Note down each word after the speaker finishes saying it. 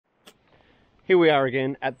Here we are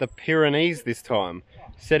again at the Pyrenees this time,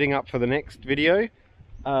 setting up for the next video.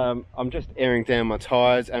 I'm just airing down my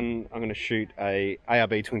tyres and I'm going to shoot a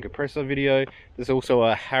ARB twin compressor video. There's also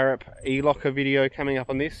a Harrop E-locker video coming up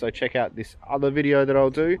on this, so check out this other video that I'll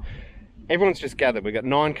do. Everyone's just gathered. We've got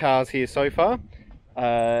 9 cars here so far.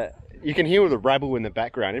 You can hear all the rabble in the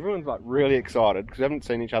background. Everyone's like really excited because we haven't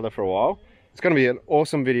seen each other for a while. It's going to be an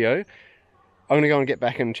awesome video. I'm going to go and get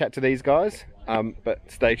back and chat to these guys, but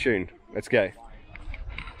stay tuned. Let's go.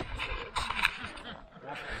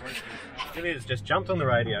 Ilia's just jumped on the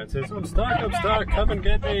radio and says, I'm stuck, come and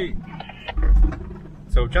get me.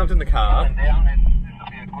 So we've jumped in the car. And down, and it'll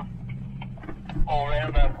be a good all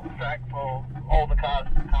around the track for all the cars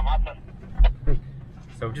to come up.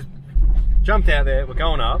 So we've just jumped out there, we're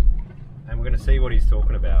going up, and we're going to see what he's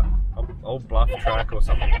talking about. Old bluff track or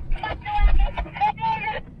something.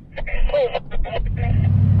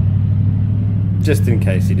 Just in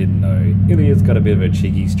case you didn't know, Ilia's got a bit of a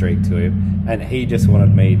cheeky streak to him, and he just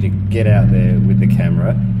wanted me to get out there with the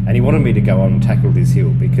camera, and he wanted me to go on and tackle this hill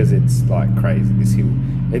because it's like crazy, this hill.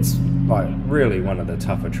 It's like really one of the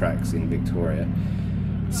tougher tracks in Victoria.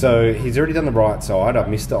 So he's already done the right side, I've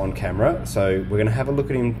missed it on camera, so we're going to have a look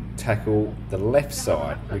at him tackle the left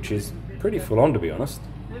side, which is pretty full on to be honest.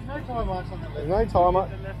 There's no time marks on the left. There's no timer.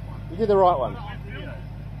 You did the right one.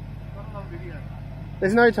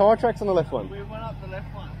 There's no tyre tracks on the left one. We went up the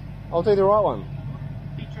left one. I'll do the right one.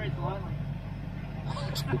 He treats the right one.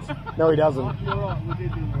 No, he doesn't. You're right, we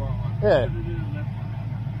did do the right one. Yeah. We did the left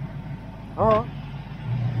one. Alright.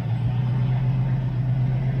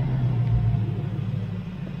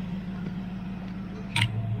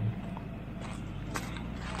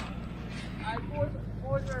 Hey,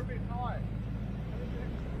 boys are a bit high.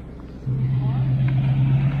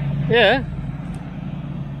 Yeah.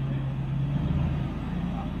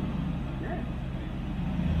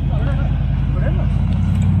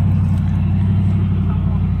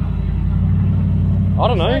 I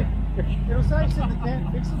don't know. It'll say it's in the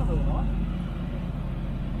can fixing it all right.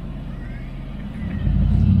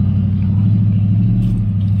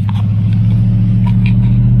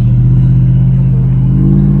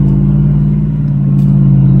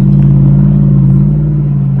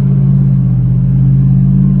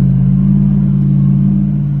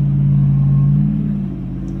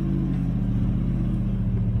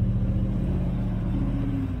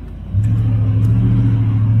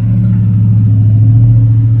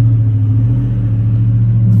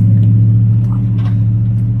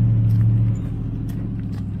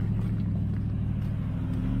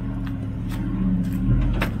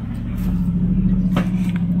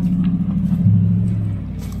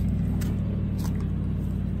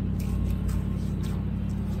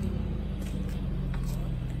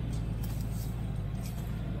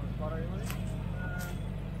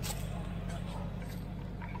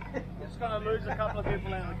 Going to lose a couple of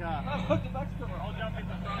people out of the car. I'll jump in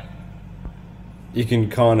the front. You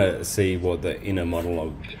can kind of see what the inner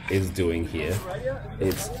monologue is doing here.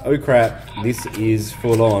 It's, oh crap, this is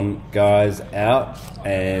full on, guys, out,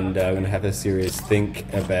 and I'm going to have a serious think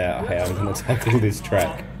about how I'm going to tackle this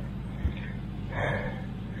track.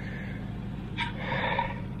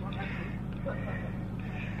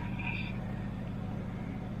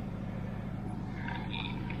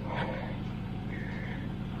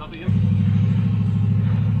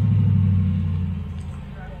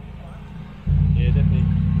 Yeah, definitely.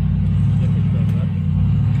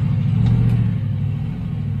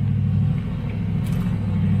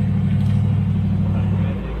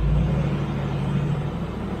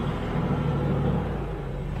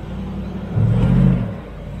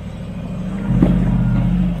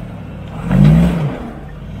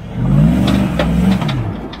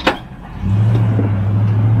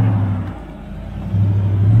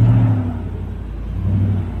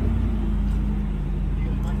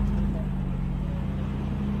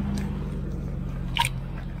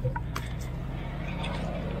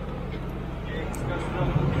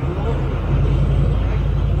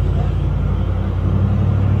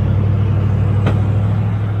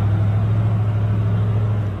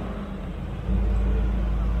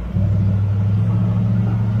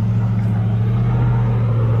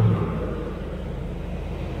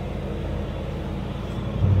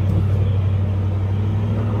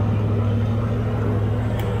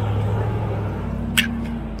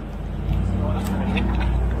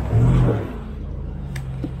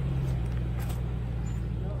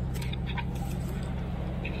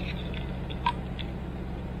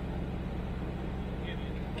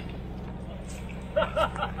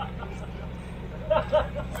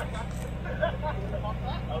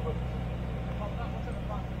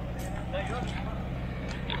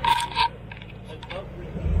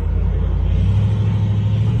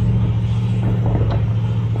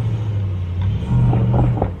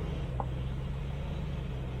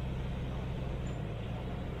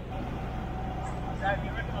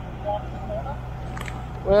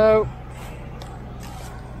 Well,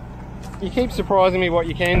 you keep surprising me what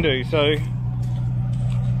you can do, so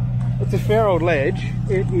it's a fair old ledge.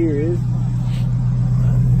 It is.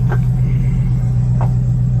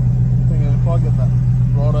 If I get that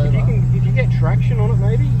right over. If you get traction on it,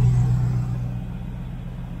 maybe.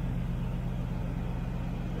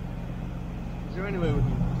 Is there anywhere we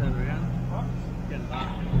can turn around? Get back.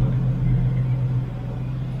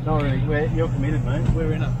 Not really. You're committed, mate.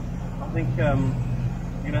 We're in it. I think you're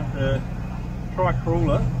gonna have to try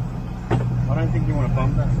crawler. I don't think you want to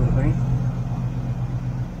bump that sort of thing.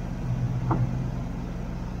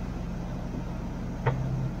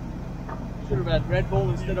 Should have had Red Bull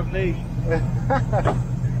instead of me. I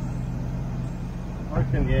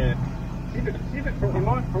reckon, yeah. See if it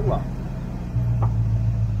might crawl up.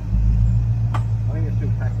 I think it's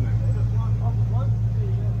still packing it.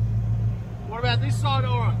 What about this side,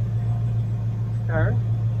 Oren? Karen?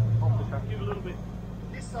 Give a little bit.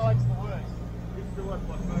 This side's the worst. This is the worst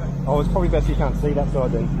by first. Oh, it's probably best you can't see that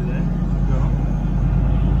side then.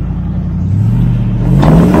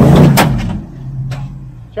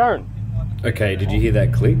 Sharon. Okay, did you hear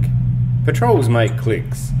that click? Patrols make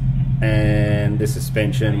clicks, and the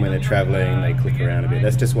suspension, when they're travelling, they click around a bit.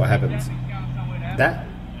 That's just what happens. That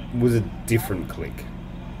was a different click.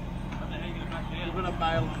 We're going to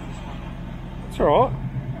bail on this one. It's alright.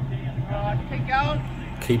 Right, keep going.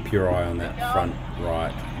 Keep your eye on that front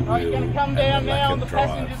right wheel Right, you're going to come and down the now lack on the of drive.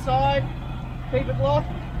 passenger side. Keep it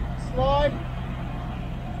locked. Slide.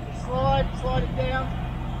 Slide it down.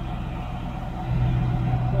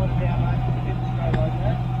 Slide it down, mate. Keep it straight like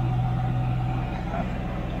that.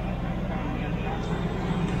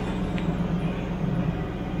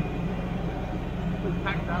 We're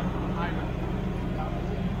packed up for the moment.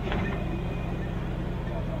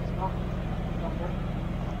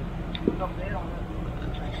 Stop there on that.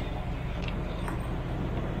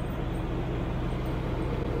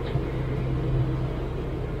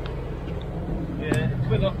 Yeah,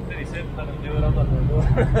 we're not 37, let them do it, I'm not going to do it.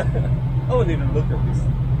 I wouldn't even look at this.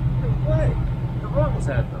 No way. The right was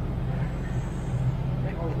out though. I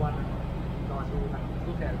was wondering, you guys all have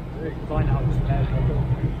to look at it too. Because I know it was bad.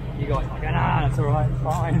 You guys are like, nah, it's alright, it's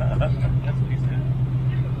fine. That's what he said.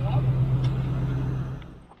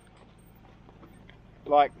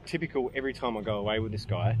 Like typical, every time I go away with this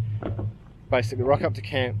guy, basically rock up to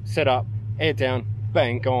camp, set up, air down,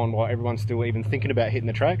 bang, gone while everyone's still even thinking about hitting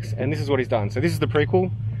the tracks. And this is what he's done. So this is the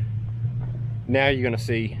prequel. Now you're going to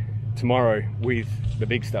see tomorrow with the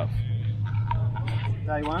big stuff.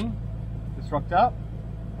 Day one, just rocked up.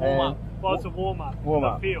 Warm up. Well, it's a warm up. Warm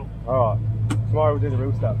up. Feel. Alright, tomorrow we'll do the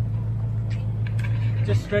real stuff.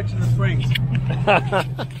 Just stretching the springs.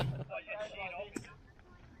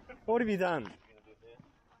 What have you done?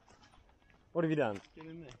 What have you done? Get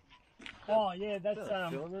in there. Oh yeah, that's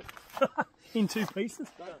in two pieces.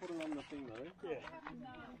 Don't put it on the thing though. Yeah.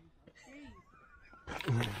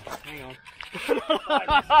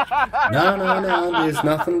 No, there's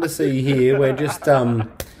nothing to see here. We're just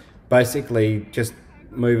basically just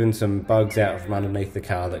moving some bugs out from underneath the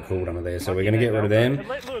car that cooled under there. So we're going to get rid of them,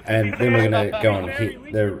 and then we're going to go and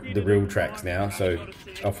hit the real tracks now. So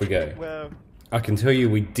off we go. I can tell you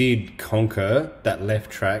we did conquer that left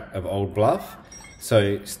track of Old Bluff.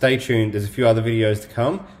 So stay tuned. There's a few other videos to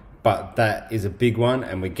come, but that is a big one,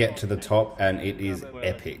 and we get to the top and it is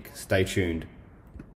epic. Stay tuned.